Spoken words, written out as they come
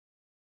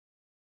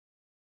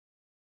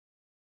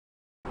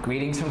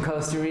Greetings from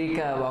Costa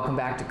Rica. Welcome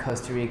back to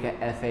Costa Rica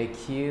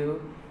FAQ.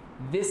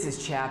 This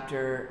is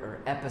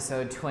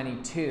episode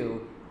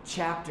 22.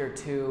 Chapter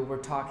 2, we're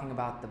talking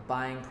about the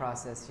buying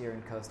process here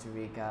in Costa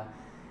Rica.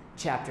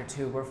 Chapter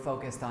 2, we're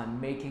focused on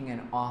making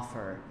an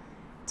offer.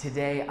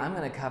 Today, I'm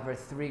going to cover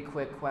 3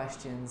 quick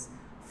questions.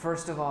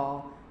 First of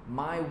all,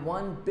 my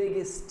one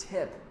biggest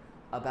tip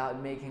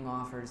about making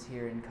offers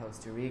here in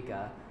Costa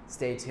Rica.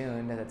 Stay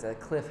tuned, that's a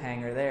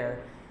cliffhanger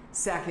there.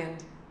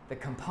 Second, the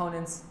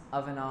components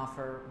of an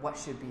offer, what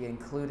should be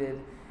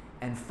included,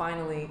 and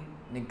finally,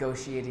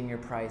 negotiating your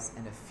price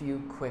and a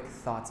few quick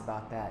thoughts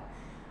about that.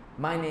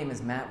 My name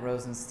is Matt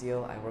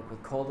Rosensteele. I work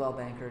with Coldwell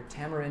Banker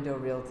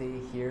Tamarindo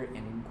Realty here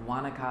in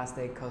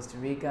Guanacaste, Costa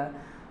Rica.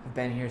 I've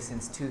been here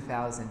since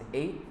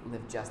 2008,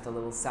 live just a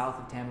little south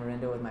of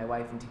Tamarindo with my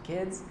wife and 2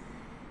 kids.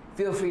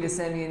 Feel free to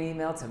send me an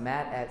email to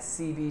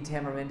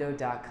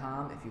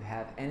matt@cbtamarindo.com if you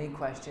have any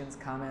questions,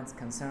 comments,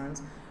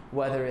 concerns,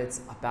 whether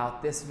it's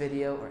about this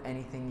video or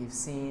anything you've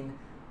seen,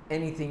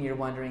 anything you're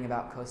wondering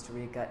about Costa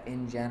Rica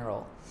in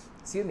general.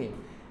 Excuse me.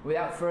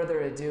 Without further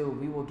ado,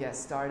 we will get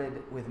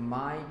started with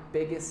my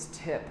biggest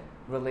tip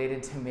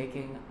related to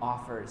making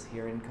offers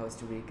here in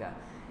Costa Rica.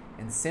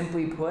 And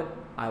simply put,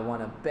 I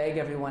want to beg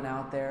everyone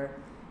out there,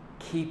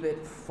 keep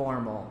it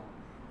formal.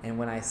 And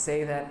when I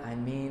say that, I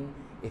mean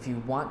if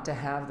you want to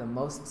have the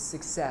most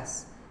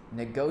success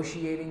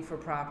negotiating for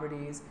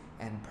properties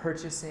and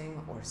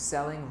purchasing or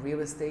selling real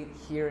estate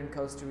here in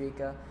Costa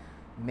Rica,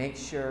 make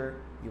sure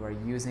you are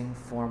using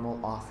formal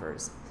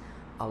offers.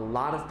 A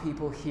lot of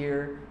people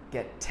here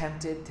get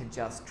tempted to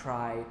just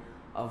try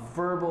a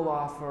verbal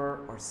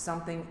offer or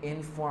something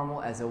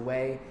informal as a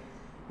way,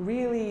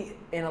 really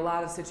in a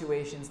lot of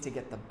situations, to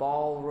get the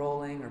ball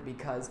rolling, or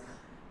because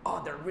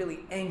they're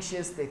really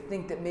anxious, they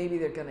think that maybe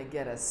they're going to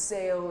get a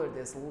sale, or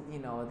this,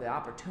 the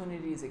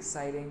opportunity is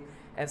exciting,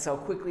 and so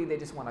quickly they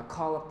just want to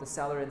call up the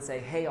seller and say,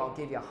 hey, I'll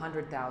give you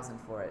 $100,000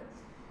 for it.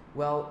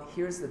 Well,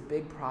 here's the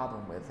big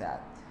problem with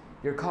that.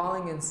 You're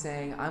calling and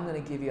saying, I'm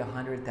going to give you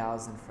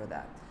 $100,000 for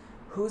that.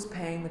 Who's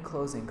paying the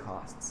closing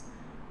costs?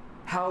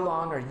 How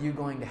long are you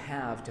going to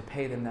have to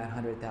pay them that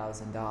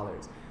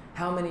 $100,000?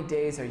 How many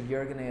days are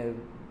you going to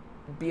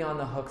be on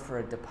the hook for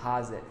a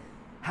deposit?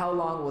 How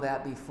long will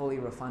that be fully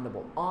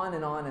refundable? On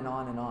and on and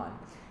on and on.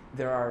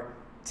 There are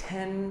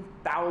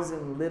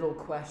 10,000 little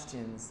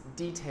questions,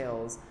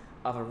 details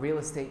of a real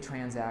estate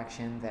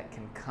transaction that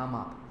can come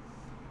up.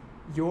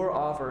 Your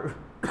offer,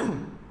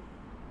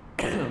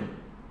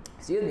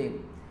 excuse me,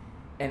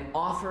 an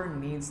offer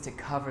needs to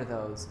cover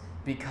those,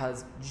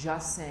 because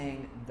just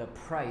saying the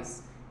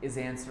price is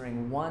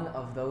answering one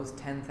of those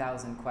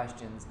 10,000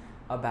 questions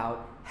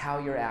about how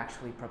you're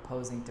actually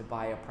proposing to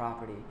buy a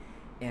property.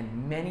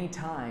 And many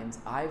times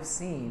I've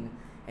seen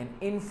an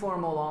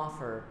informal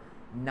offer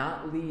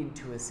not lead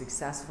to a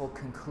successful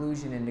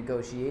conclusion in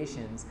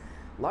negotiations,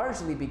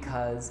 largely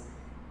because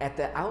at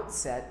the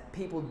outset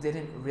people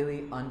didn't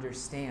really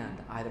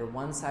understand, either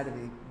one side or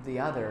the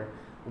other,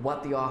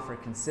 what the offer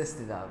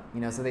consisted of.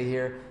 So they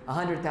hear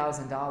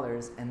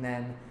 $100,000 and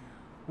then,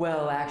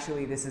 well,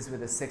 actually this is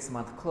with a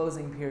 6-month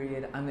closing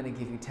period, I'm going to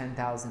give you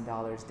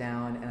 $10,000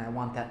 down and I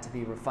want that to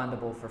be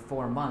refundable for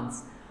 4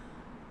 months.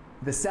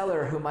 The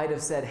seller, who might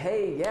have said,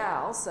 hey,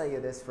 yeah, I'll sell you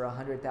this for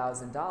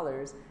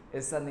 $100,000,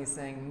 is suddenly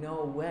saying,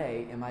 no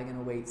way am I going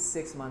to wait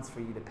 6 months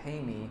for you to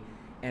pay me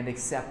and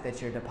accept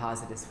that your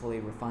deposit is fully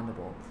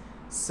refundable.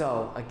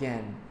 So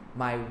again,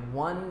 my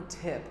one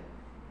tip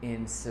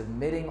in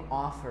submitting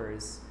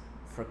offers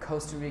for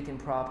Costa Rican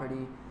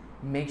property,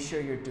 make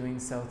sure you're doing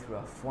so through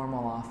a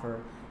formal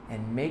offer,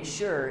 and make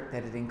sure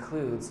that it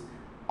includes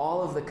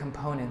all of the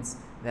components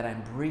that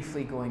I'm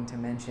briefly going to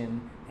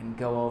mention and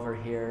go over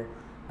here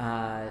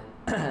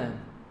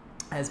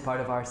as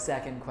part of our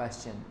second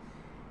question.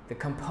 The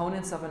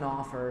components of an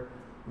offer,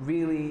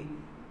 really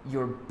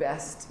your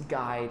best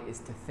guide is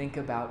to think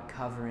about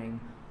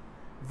covering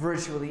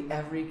virtually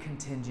every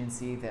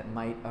contingency that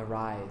might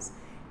arise.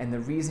 And the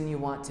reason you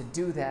want to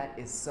do that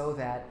is so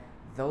that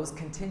those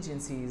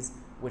contingencies,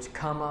 which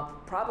come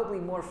up probably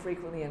more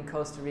frequently in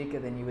Costa Rica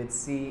than you would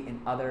see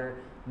in other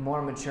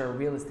more mature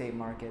real estate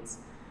markets,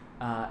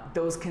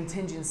 those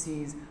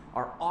contingencies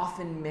are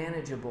often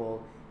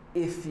manageable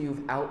if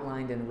you've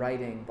outlined in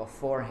writing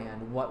beforehand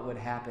what would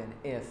happen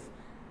if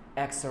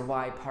X or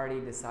Y party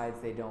decides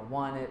they don't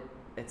want it,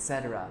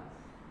 etc.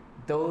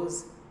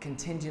 Those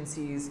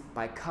contingencies,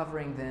 by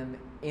covering them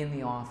in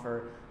the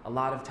offer, a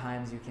lot of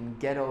times you can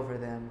get over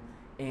them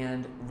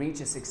and reach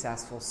a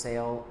successful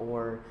sale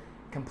or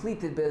complete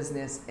the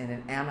business in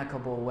an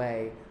amicable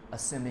way,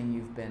 assuming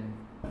you've been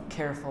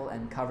careful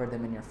and covered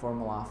them in your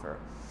formal offer.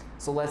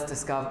 So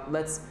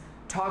let's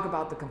talk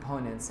about the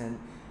components. And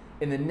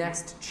in the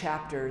next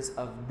chapters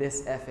of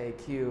this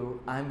FAQ,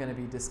 I'm going to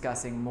be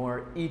discussing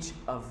more each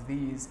of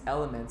these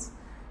elements.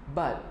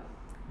 But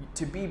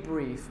to be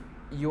brief,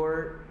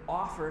 your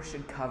offer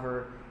should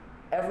cover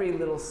every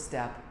little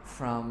step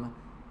from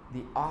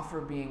the offer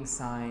being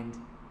signed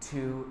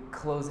to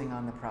closing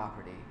on the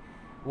property.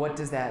 What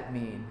does that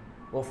mean?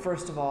 Well,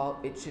 first of all,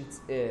 it should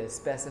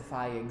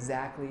specify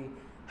exactly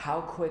how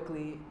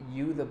quickly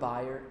you, the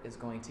buyer, is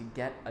going to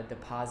get a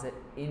deposit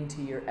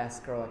into your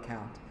escrow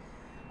account.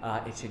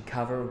 It should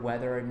cover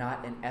whether or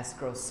not an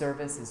escrow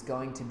service is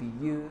going to be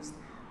used,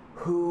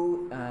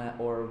 who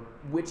or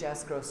which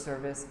escrow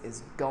service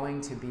is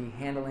going to be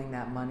handling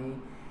that money,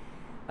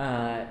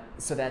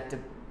 so that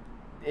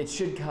it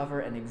should cover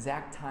an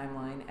exact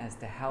timeline as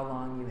to how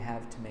long you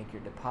have to make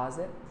your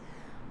deposit.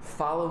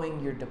 Following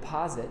your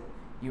deposit,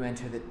 you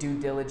enter the due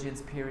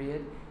diligence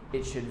period.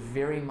 It should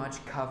very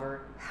much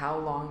cover how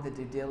long the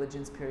due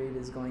diligence period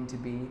is going to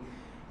be.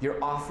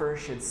 Your offer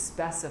should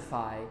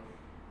specify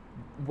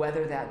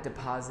whether that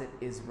deposit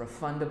is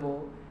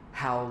refundable,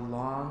 how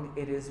long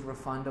it is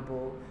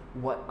refundable,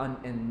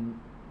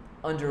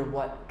 under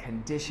what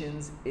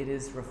conditions it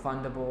is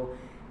refundable,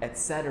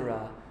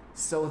 etc.,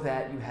 so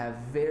that you have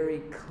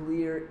very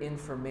clear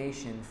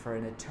information for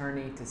an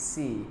attorney to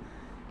see,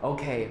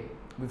 okay,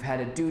 we've had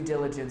a due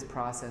diligence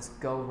process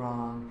go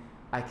wrong.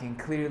 I can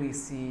clearly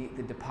see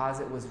the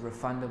deposit was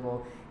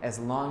refundable as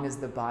long as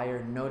the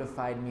buyer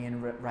notified me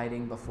in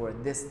writing before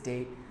this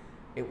date.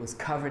 It was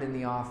covered in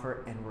the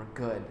offer and we're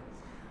good.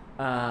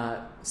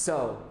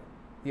 So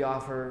the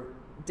offer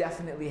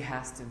definitely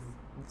has to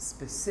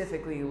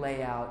specifically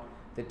lay out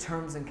the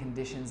terms and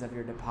conditions of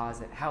your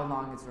deposit, how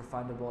long it's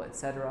refundable,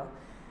 etc.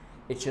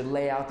 It should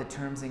lay out the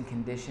terms and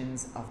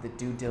conditions of the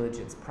due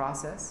diligence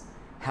process,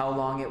 how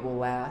long it will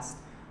last,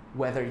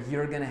 whether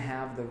you're going to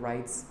have the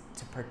rights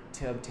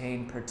to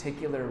obtain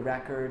particular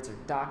records or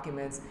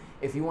documents.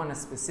 If you want to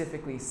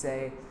specifically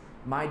say,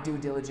 my due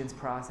diligence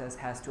process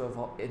has to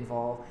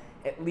involve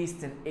at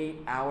least an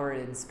 8-hour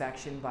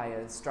inspection by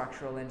a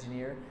structural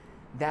engineer,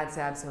 that's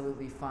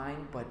absolutely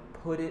fine, but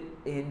put it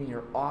in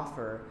your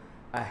offer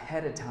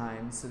ahead of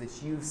time so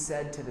that you've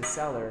said to the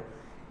seller,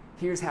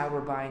 here's how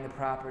we're buying the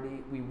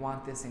property, we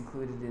want this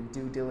included in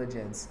due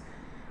diligence.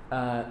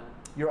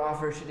 Your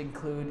offer should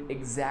include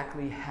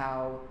exactly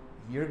how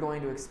you're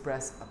going to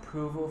express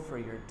approval for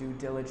your due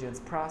diligence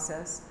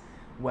process,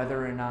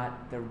 whether or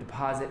not the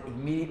deposit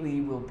immediately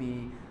will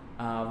be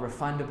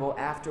refundable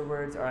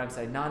afterwards, or I'm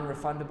sorry,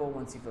 non-refundable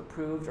once you've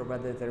approved, or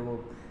whether there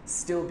will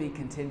still be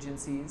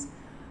contingencies.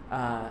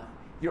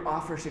 Your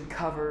offer should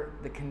cover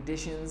the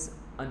conditions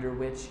under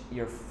which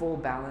your full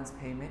balance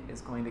payment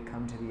is going to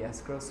come to the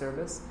escrow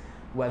service,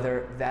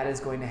 whether that is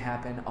going to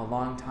happen a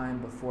long time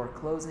before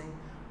closing,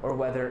 or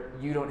whether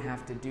you don't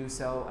have to do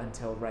so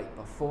until right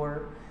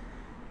before.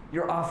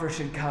 Your offer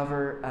should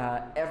cover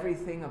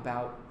everything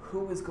about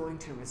who is going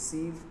to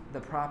receive the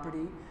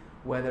property,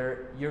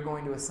 whether you're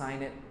going to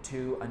assign it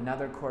to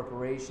another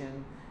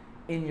corporation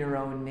in your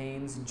own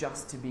names,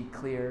 just to be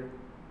clear.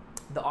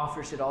 The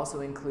offer should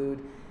also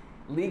include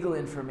legal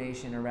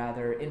information, or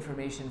rather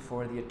information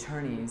for the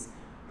attorneys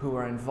who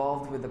are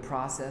involved with the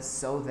process,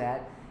 so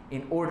that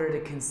in order to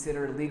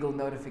consider legal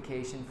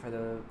notification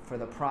for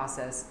the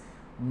process,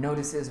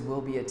 notices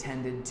will be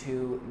attended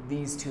to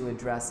these 2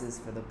 addresses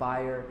for the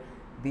buyer,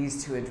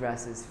 these 2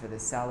 addresses for the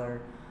seller,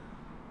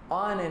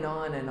 on and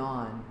on and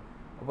on.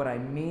 What I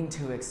mean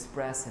to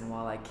express, and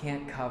while I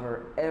can't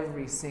cover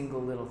every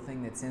single little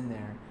thing that's in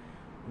there,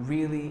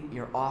 really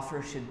your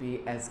offer should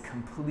be as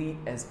complete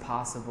as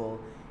possible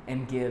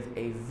and give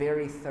a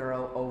very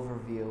thorough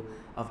overview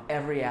of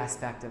every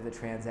aspect of the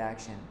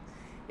transaction.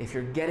 If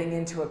you're getting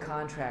into a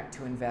contract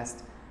to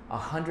invest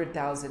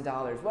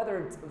 $100,000, whether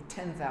it's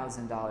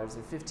 $10,000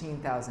 or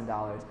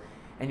 $15,000,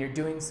 and you're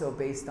doing so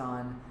based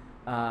on,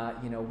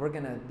 we're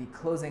going to be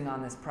closing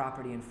on this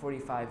property in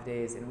 45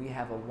 days, and we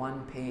have a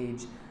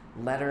 1-page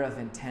letter of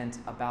intent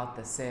about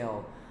the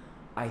sale,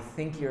 I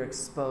think you're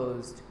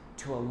exposed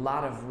to a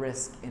lot of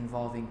risk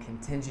involving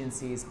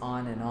contingencies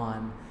on,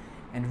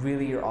 and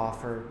really your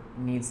offer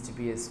needs to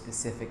be as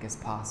specific as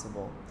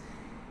possible.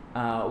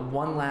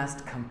 One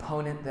last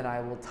component that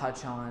I will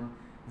touch on,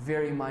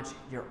 very much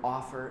your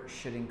offer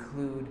should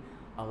include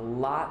a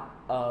lot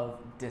of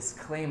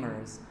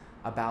disclaimers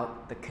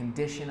about the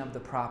condition of the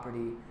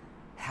property,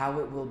 how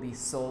it will be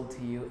sold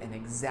to you, and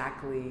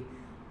exactly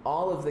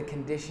all of the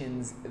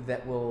conditions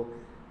that will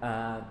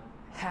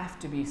have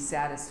to be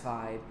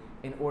satisfied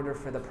in order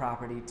for the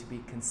property to be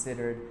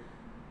considered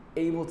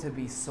able to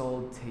be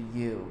sold to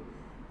you.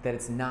 That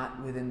it's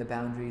not within the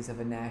boundaries of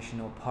a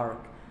national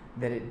park,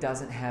 that it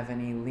doesn't have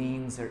any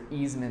liens or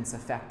easements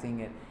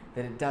affecting it,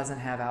 that it doesn't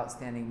have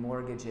outstanding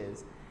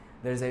mortgages.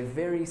 There's a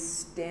very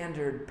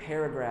standard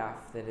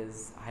paragraph that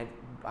is,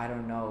 I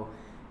don't know,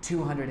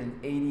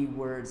 280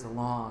 words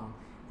long,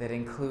 that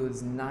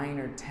includes 9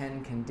 or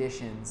 10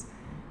 conditions.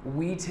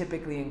 We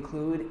typically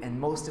include, and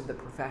most of the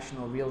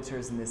professional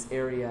realtors in this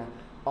area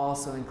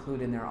also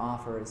include in their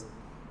offers.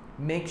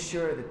 Make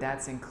sure that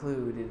that's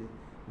included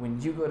when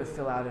you go to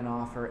fill out an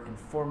offer and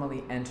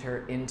formally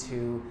enter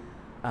into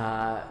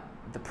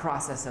the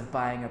process of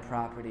buying a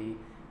property.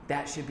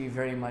 That should be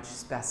very much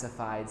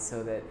specified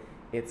so that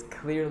it's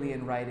clearly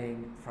in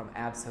writing from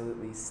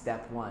absolutely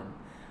step 1.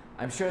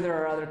 I'm sure there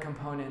are other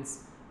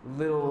components,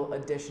 little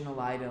additional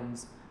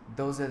items.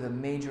 Those are the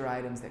major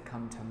items that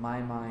come to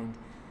my mind.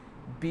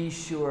 Be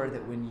sure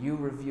that when you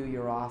review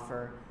your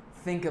offer,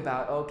 think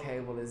about, okay,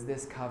 well, is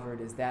this covered?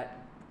 Is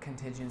that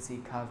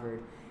contingency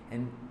covered,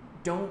 and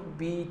don't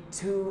be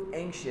too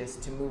anxious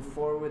to move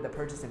forward with the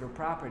purchase of your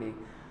property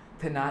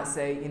to not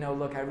say, you know,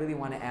 look, I really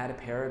want to add a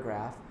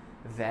paragraph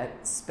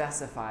that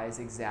specifies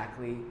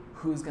exactly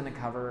who's going to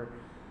cover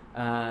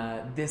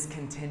this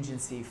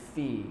contingency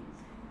fee.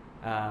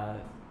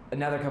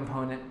 Another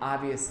component,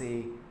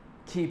 obviously,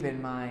 keep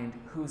in mind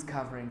who's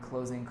covering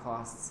closing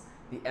costs,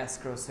 the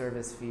escrow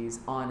service fees,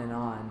 on and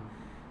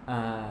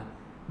on.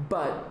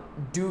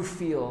 But do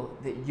feel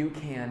that you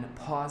can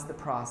pause the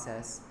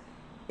process,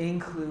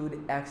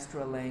 include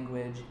extra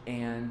language,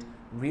 and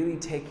really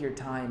take your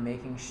time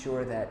making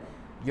sure that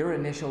your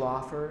initial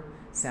offer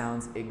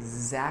sounds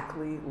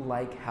exactly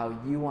like how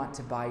you want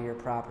to buy your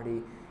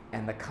property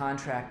and the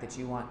contract that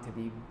you want to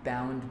be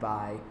bound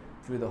by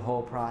through the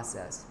whole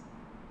process.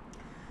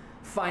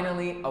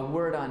 Finally, a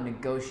word on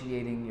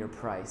negotiating your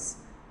price.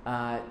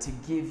 To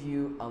give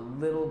you a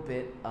little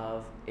bit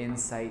of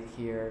insight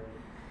here,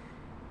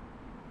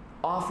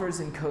 offers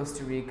in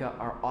Costa Rica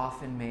are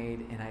often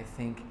made, and I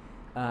think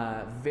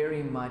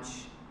very much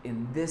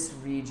in this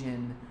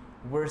region,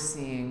 we're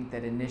seeing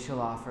that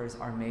initial offers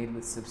are made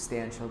with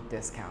substantial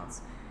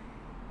discounts.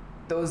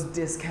 Those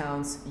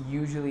discounts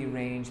usually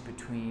range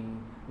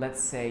between,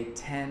 let's say,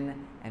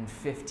 10 and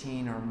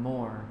 15 or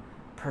more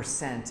 %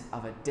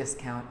 of a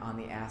discount on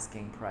the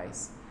asking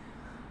price.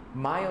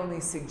 My only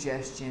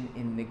suggestion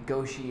in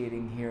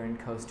negotiating here in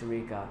Costa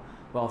Rica,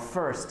 well,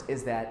 first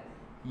is that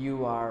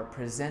you are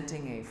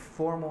presenting a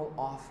formal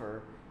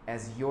offer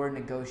as your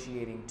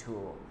negotiating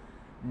tool.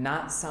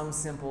 Not some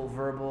simple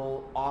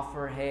verbal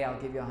offer, hey, I'll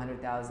give you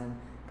 $100,000,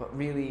 but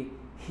really,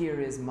 here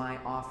is my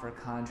offer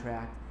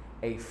contract,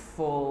 a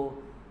full,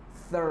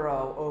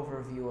 thorough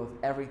overview of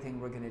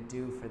everything we're going to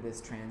do for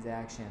this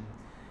transaction.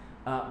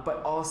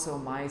 But also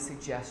my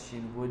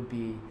suggestion would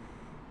be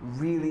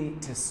really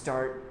to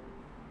start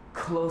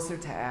closer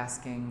to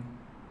asking,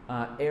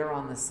 err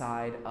on the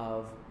side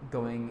of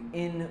going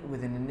in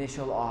with an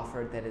initial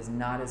offer that is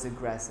not as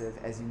aggressive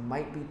as you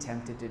might be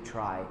tempted to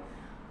try.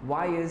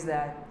 Why is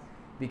that?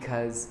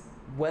 Because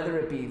whether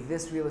it be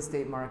this real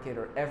estate market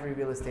or every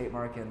real estate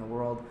market in the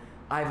world,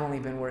 I've only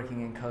been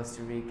working in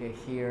Costa Rica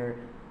here,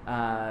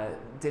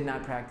 did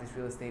not practice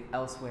real estate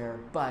elsewhere,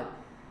 but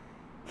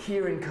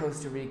here in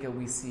Costa Rica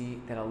we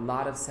see that a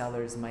lot of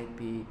sellers might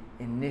be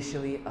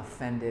initially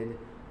offended,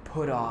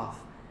 put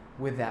off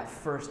with that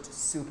first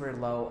super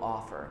low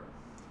offer.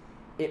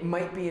 It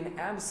might be an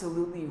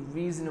absolutely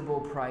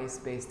reasonable price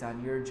based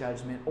on your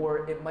judgment,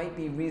 or it might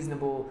be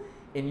reasonable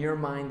in your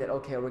mind that,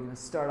 okay, we're going to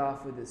start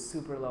off with this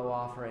super low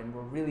offer and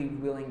we're really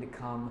willing to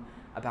come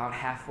about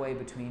halfway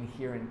between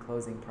here and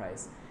closing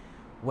price.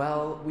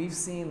 Well, we've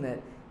seen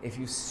that if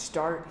you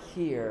start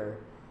here,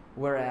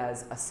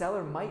 whereas a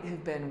seller might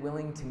have been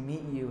willing to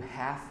meet you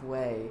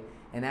halfway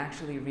and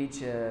actually reach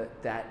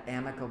that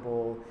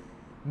amicable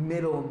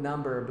middle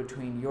number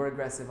between your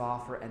aggressive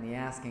offer and the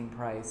asking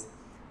price,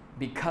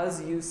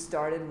 because you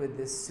started with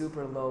this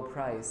super low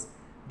price,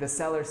 the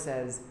seller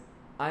says,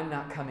 I'm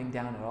not coming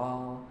down at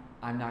all,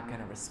 I'm not going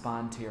to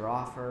respond to your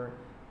offer,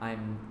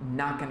 I'm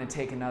not going to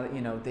take another,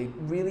 you know, they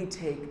really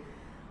take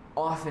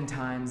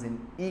oftentimes an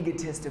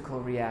egotistical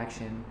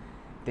reaction.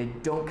 They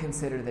don't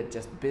consider that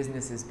just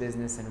business is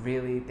business, and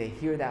really they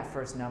hear that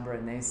first number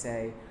and they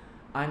say,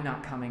 I'm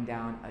not coming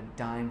down a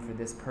dime for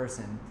this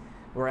person.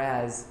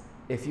 Whereas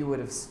if you would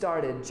have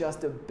started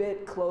just a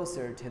bit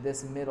closer to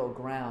this middle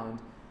ground,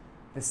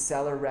 the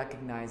seller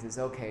recognizes,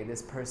 okay,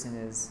 this person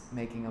is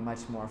making a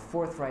much more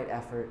forthright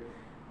effort.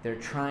 They're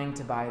trying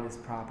to buy this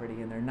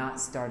property and they're not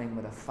starting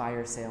with a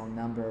fire sale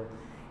number.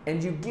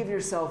 And you give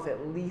yourself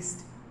at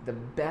least the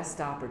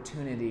best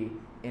opportunity,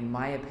 in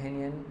my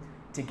opinion,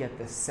 to get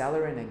the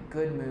seller in a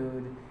good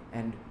mood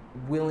and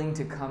willing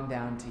to come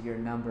down to your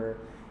number.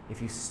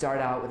 If you start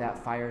out with that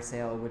fire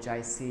sale, which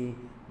I see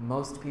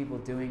most people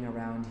doing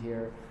around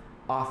here,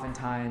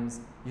 oftentimes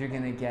you're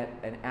going to get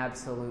an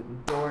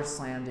absolute door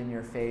slammed in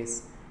your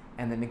face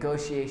and the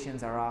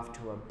negotiations are off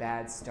to a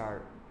bad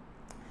start.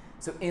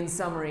 So in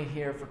summary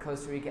here for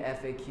Costa Rica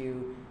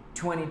FAQ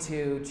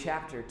 22,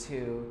 Chapter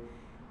 2,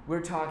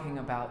 we're talking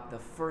about the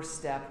first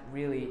step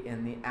really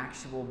in the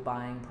actual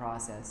buying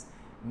process,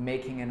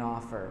 making an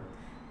offer.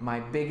 My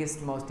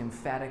biggest, most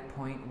emphatic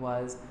point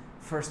was,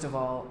 first of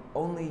all,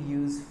 only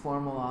use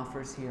formal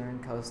offers here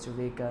in Costa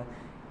Rica.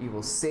 You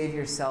will save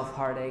yourself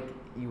heartache.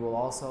 You will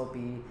also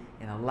be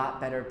in a lot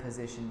better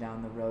position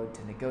down the road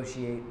to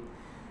negotiate.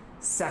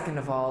 Second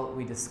of all,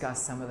 we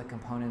discussed some of the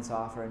components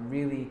offer and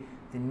really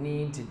the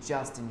need to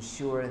just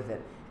ensure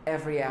that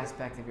every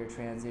aspect of your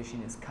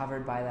transition is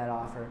covered by that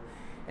offer.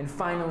 And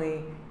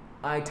finally,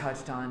 I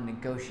touched on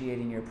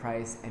negotiating your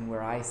price and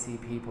where I see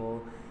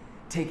people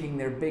taking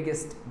their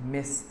biggest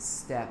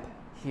misstep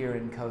here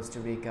in Costa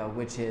Rica,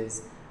 which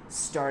is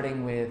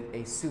starting with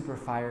a super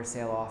fire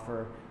sale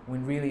offer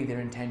when really their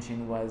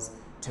intention was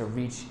to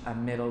reach a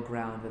middle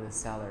ground with a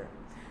seller.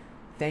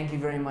 Thank you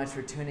very much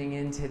for tuning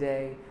in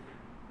today.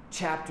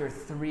 Chapter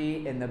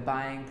 3 in the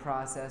buying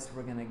process,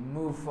 we're going to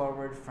move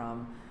forward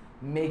from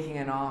making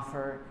an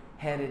offer,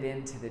 headed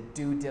into the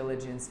due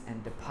diligence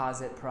and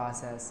deposit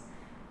process.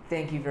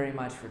 Thank you very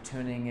much for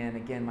tuning in.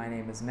 Again, my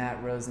name is Matt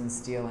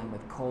Rosensteele. I'm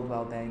with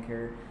Coldwell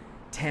Banker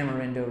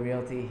Tamarindo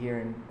Realty here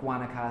in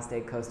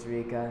Guanacaste, Costa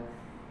Rica.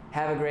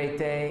 Have a great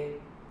day.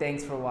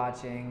 Thanks for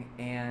watching,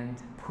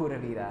 and pura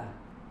vida.